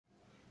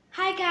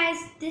Hi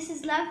guys, this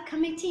is Love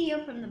coming to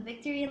you from the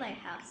Victory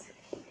Lighthouse.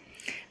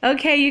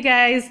 Okay, you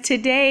guys,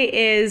 today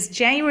is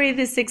January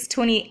the 6th,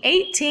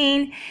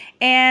 2018,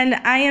 and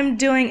I am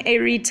doing a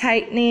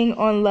retightening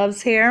on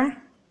Love's hair.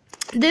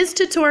 This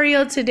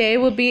tutorial today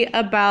will be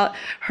about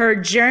her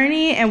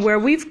journey and where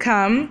we've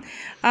come.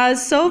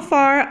 So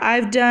far,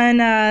 I've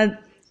done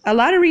a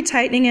lot of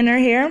retightening in her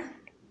hair.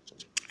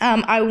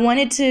 I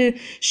wanted to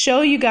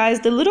show you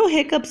guys the little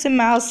hiccups and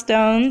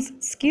milestones,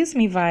 excuse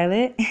me,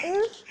 Violet,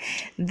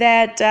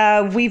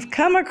 that we've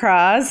come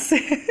across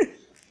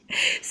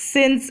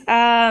since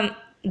the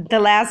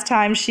last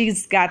time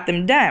she's got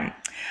them done.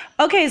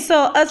 Okay,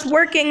 so us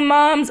working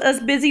moms, us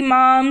busy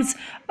moms,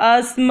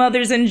 us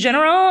mothers in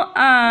general,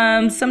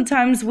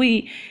 sometimes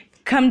we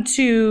come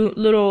to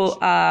little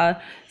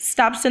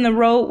stops in the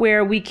road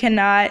where we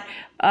cannot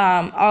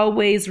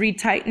always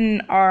retighten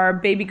our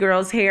baby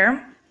girl's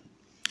hair.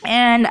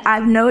 And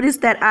I've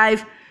noticed that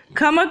I've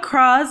come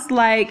across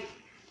like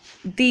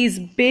these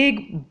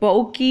big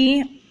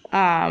bulky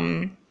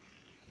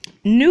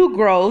new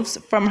growths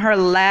from her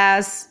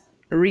last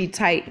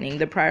retightening,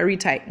 the prior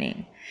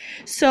retightening.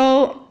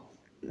 So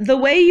the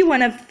way you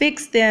want to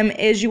fix them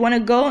is you want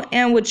to go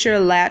in with your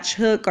latch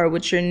hook or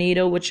with your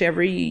needle,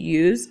 whichever you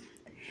use,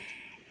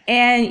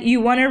 and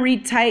you want to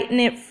retighten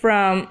it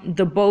from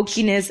the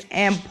bulkiness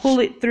and pull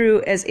it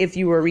through as if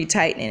you were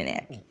retightening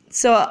it.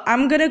 So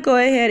I'm going to go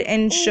ahead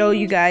and show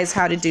you guys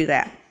how to do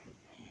that.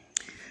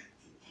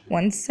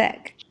 One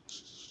sec.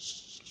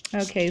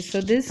 Okay,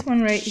 so this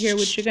one right here,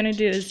 what you're going to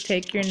do is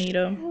take your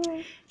needle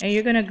and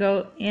you're going to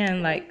go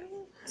in like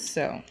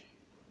so.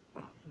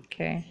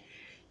 Okay.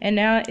 And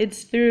now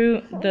it's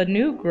through the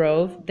new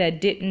growth that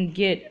didn't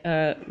get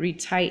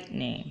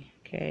retightening.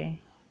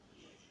 Okay.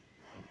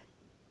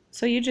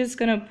 So you're just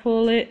going to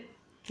pull it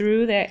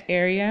through that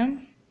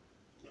area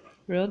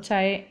real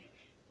tight.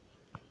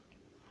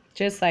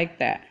 Just like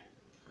that.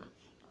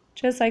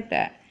 Just like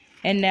that.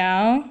 And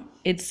now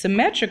it's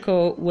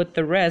symmetrical with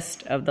the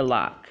rest of the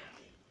lock.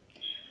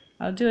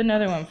 I'll do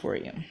another one for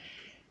you.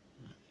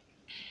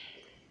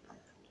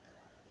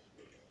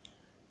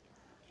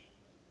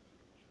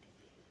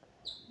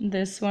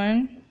 This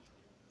one,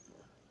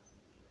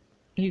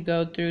 you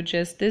go through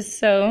just this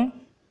so.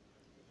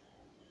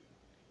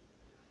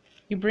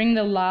 You bring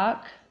the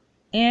lock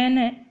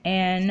in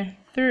and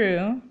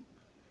through,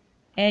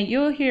 and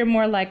you'll hear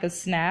more like a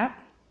snap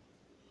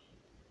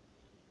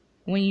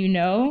when you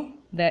know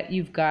that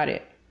you've got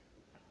it.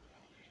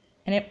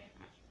 And it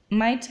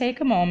might take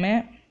a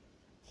moment.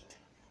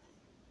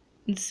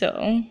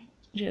 So,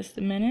 just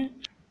a minute.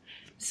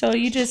 So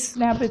you just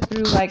snap it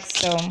through like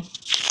so.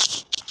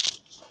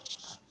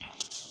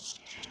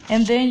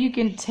 And then you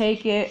can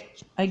take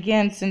it,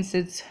 again, since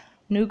it's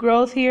new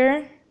growth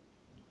here,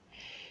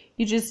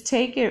 you just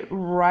take it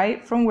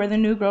right from where the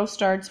new growth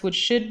starts, which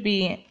should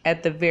be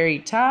at the very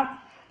top.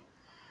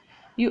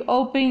 You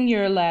open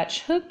your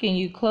latch hook and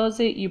you close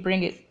it, you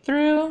bring it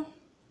through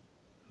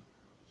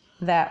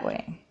that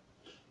way.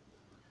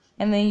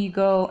 And then you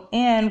go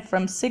in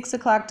from 6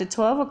 o'clock to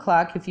 12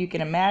 o'clock, if you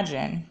can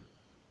imagine.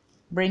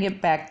 Bring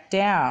it back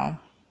down,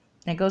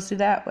 and it goes through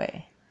that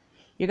way.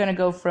 You're going to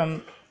go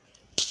from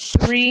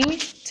 3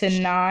 to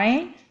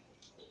 9.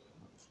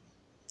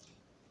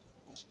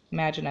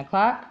 Imagine a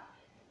clock.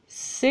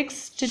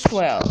 6 to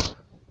 12.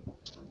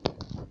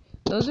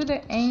 Those are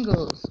the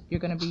angles you're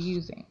going to be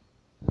using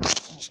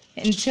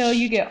until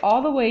you get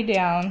all the way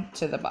down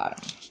to the bottom,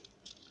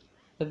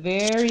 the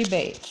very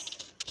base.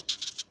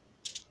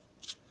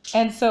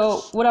 And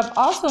so what I've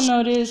also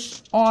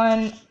noticed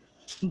on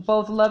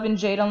both Love and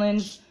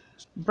Jadalyn's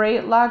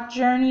braidlock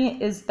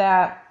journey is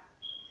that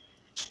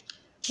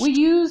we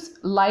use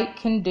light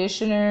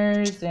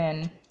conditioners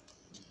and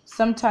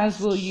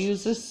sometimes we'll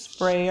use a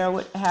spray or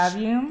what have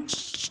you.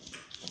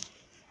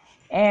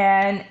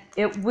 And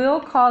it will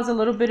cause a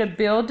little bit of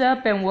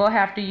buildup and we'll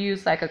have to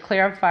use like a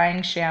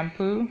clarifying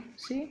shampoo.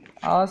 See,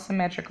 all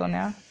symmetrical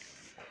now.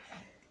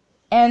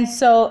 And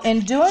so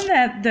in doing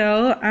that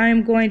though,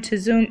 I'm going to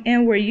zoom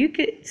in where you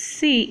could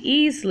see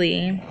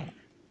easily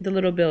the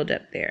little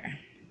buildup there.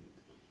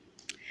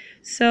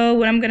 So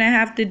what I'm going to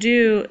have to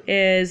do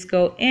is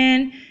go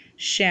in,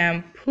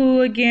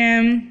 shampoo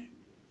again.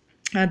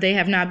 They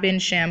have not been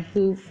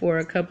shampooed for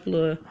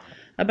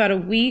about a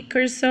week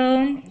or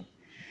so.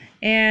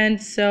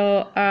 And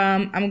so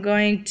I'm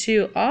going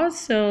to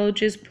also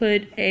just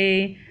put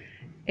a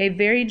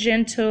very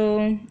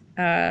gentle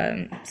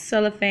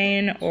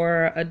cellophane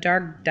or a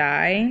dark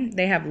dye.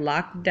 They have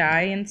lock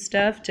dye and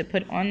stuff to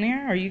put on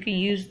there, or you can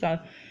use the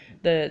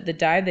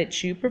dye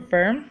that you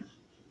prefer.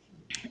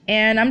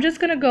 And I'm just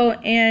gonna go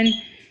in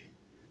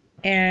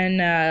and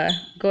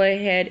go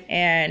ahead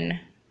and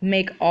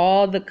make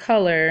all the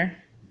color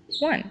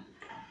one.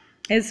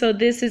 And so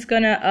this is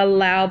gonna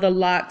allow the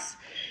locks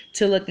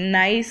to look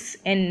nice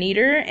and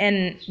neater.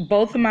 And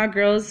both of my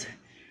girls,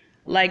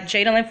 like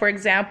Jadalyn for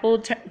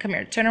example, come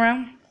here, turn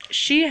around.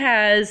 She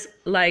has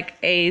like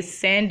a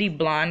sandy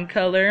blonde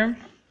color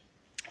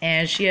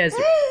and she has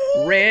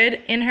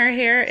red in her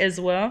hair as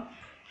well.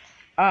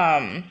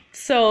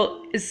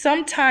 So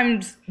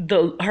sometimes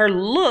her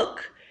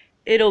look,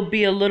 it'll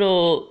be a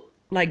little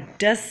like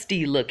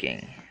dusty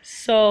looking.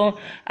 So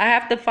I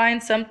have to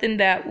find something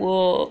that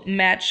will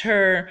match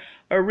her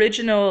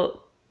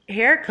original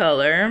hair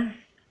color.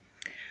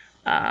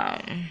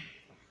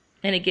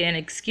 And again,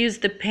 excuse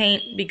the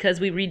paint because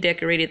we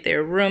redecorated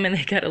their room and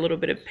they got a little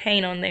bit of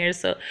paint on there.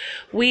 So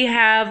we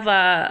have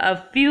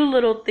a few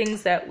little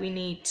things that we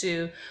need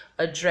to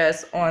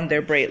address on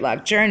their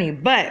braidlock journey.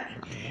 But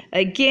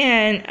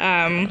again,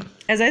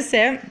 as I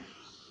said,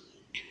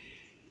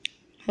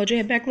 hold your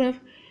head back, love.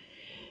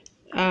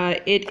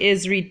 It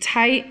is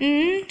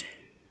retightened.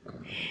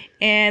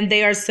 And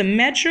they are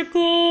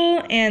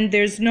symmetrical, and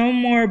there's no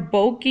more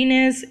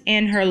bulkiness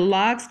in her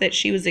locks that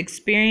she was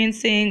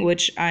experiencing,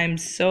 which I'm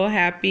so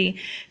happy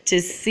to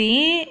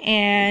see.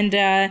 And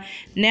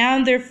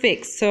now they're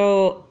fixed.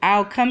 So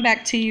I'll come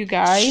back to you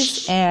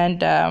guys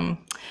and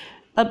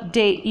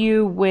update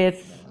you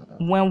with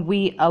when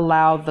we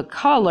allow the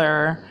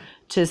color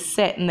to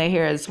set in the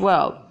hair as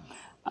well.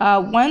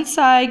 Once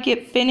I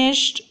get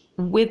finished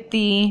with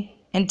the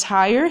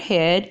entire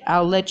head,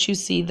 I'll let you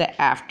see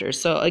the after.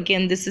 So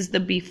again, this is the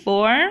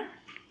before.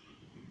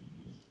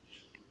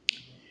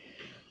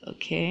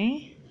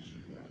 Okay.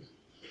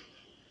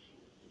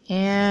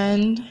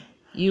 And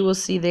you will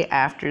see the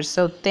after.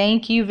 So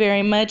thank you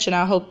very much, and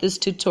I hope this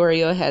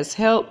tutorial has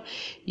helped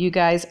you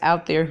guys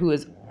out there who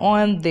is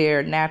on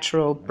their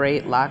natural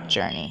braid lock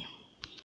journey.